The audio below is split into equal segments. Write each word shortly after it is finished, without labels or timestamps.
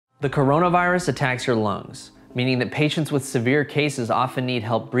The coronavirus attacks your lungs, meaning that patients with severe cases often need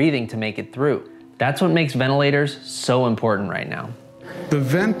help breathing to make it through. That's what makes ventilators so important right now. The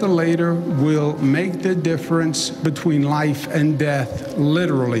ventilator will make the difference between life and death,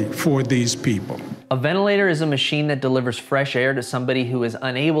 literally, for these people. A ventilator is a machine that delivers fresh air to somebody who is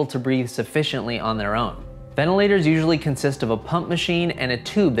unable to breathe sufficiently on their own. Ventilators usually consist of a pump machine and a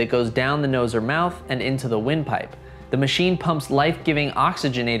tube that goes down the nose or mouth and into the windpipe. The machine pumps life-giving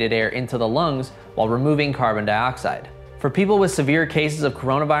oxygenated air into the lungs while removing carbon dioxide. For people with severe cases of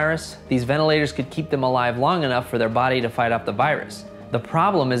coronavirus, these ventilators could keep them alive long enough for their body to fight off the virus. The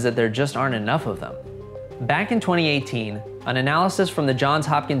problem is that there just aren't enough of them. Back in 2018, an analysis from the Johns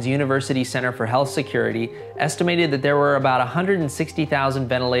Hopkins University Center for Health Security estimated that there were about 160,000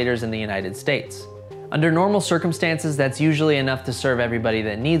 ventilators in the United States. Under normal circumstances, that's usually enough to serve everybody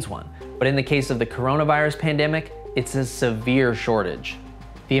that needs one, but in the case of the coronavirus pandemic, it's a severe shortage.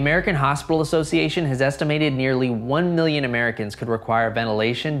 The American Hospital Association has estimated nearly 1 million Americans could require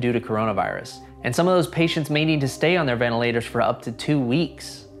ventilation due to coronavirus, and some of those patients may need to stay on their ventilators for up to 2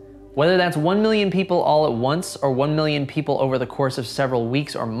 weeks. Whether that's 1 million people all at once or 1 million people over the course of several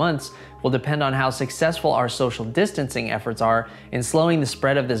weeks or months will depend on how successful our social distancing efforts are in slowing the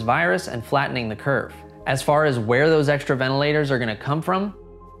spread of this virus and flattening the curve. As far as where those extra ventilators are going to come from,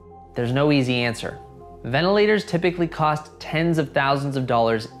 there's no easy answer. Ventilators typically cost tens of thousands of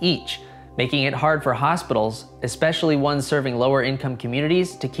dollars each, making it hard for hospitals, especially ones serving lower income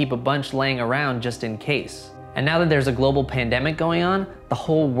communities, to keep a bunch laying around just in case. And now that there's a global pandemic going on, the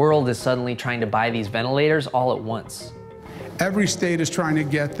whole world is suddenly trying to buy these ventilators all at once. Every state is trying to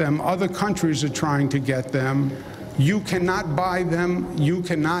get them. Other countries are trying to get them. You cannot buy them. You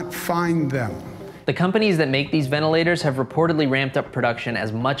cannot find them. The companies that make these ventilators have reportedly ramped up production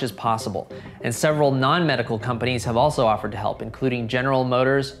as much as possible, and several non-medical companies have also offered to help, including General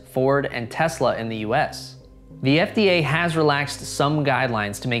Motors, Ford, and Tesla in the US. The FDA has relaxed some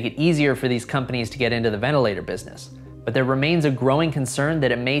guidelines to make it easier for these companies to get into the ventilator business, but there remains a growing concern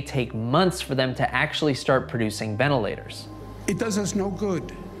that it may take months for them to actually start producing ventilators. It does us no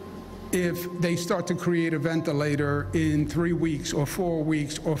good if they start to create a ventilator in 3 weeks or 4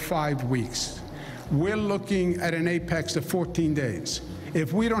 weeks or 5 weeks. We're looking at an apex of 14 days.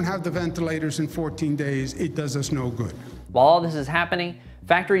 If we don't have the ventilators in 14 days, it does us no good. While all this is happening,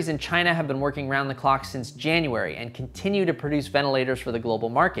 factories in China have been working round the clock since January and continue to produce ventilators for the global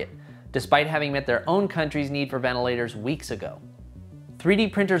market, despite having met their own country's need for ventilators weeks ago.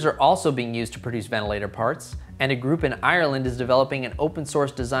 3D printers are also being used to produce ventilator parts, and a group in Ireland is developing an open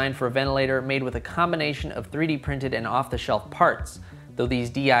source design for a ventilator made with a combination of 3D printed and off-the-shelf parts, though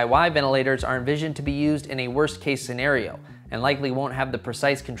these DIY ventilators are envisioned to be used in a worst-case scenario and likely won't have the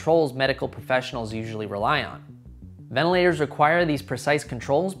precise controls medical professionals usually rely on. Ventilators require these precise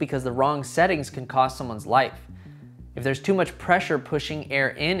controls because the wrong settings can cost someone's life. If there's too much pressure pushing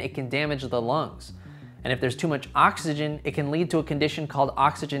air in, it can damage the lungs. And if there's too much oxygen, it can lead to a condition called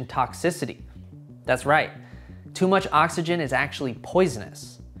oxygen toxicity. That's right, too much oxygen is actually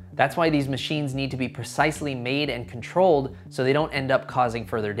poisonous. That's why these machines need to be precisely made and controlled so they don't end up causing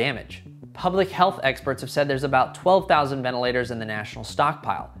further damage. Public health experts have said there's about 12,000 ventilators in the national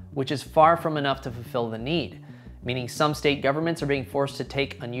stockpile, which is far from enough to fulfill the need, meaning some state governments are being forced to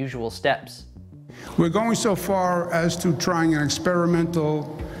take unusual steps. We're going so far as to trying an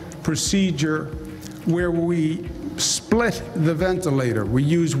experimental procedure where we split the ventilator. We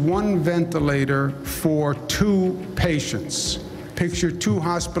use one ventilator for 2 patients. Picture 2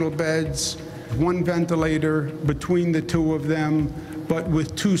 hospital beds, 1 ventilator between the 2 of them, but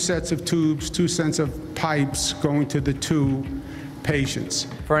with 2 sets of tubes, 2 sets of pipes going to the 2 patients.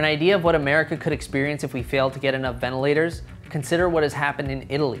 For an idea of what America could experience if we fail to get enough ventilators, consider what has happened in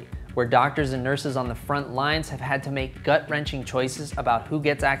Italy, where doctors and nurses on the front lines have had to make gut-wrenching choices about who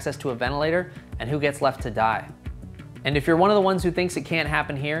gets access to a ventilator and who gets left to die. And if you're one of the ones who thinks it can't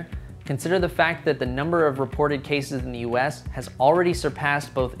happen here, consider the fact that the number of reported cases in the US has already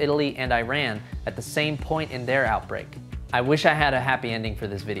surpassed both Italy and Iran at the same point in their outbreak. I wish I had a happy ending for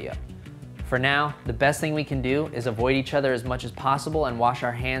this video. For now, the best thing we can do is avoid each other as much as possible and wash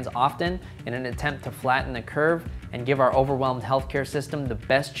our hands often in an attempt to flatten the curve and give our overwhelmed healthcare system the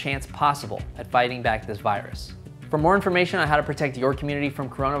best chance possible at fighting back this virus. For more information on how to protect your community from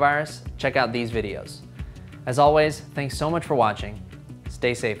coronavirus, check out these videos. As always, thanks so much for watching.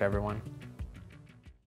 Stay safe, everyone.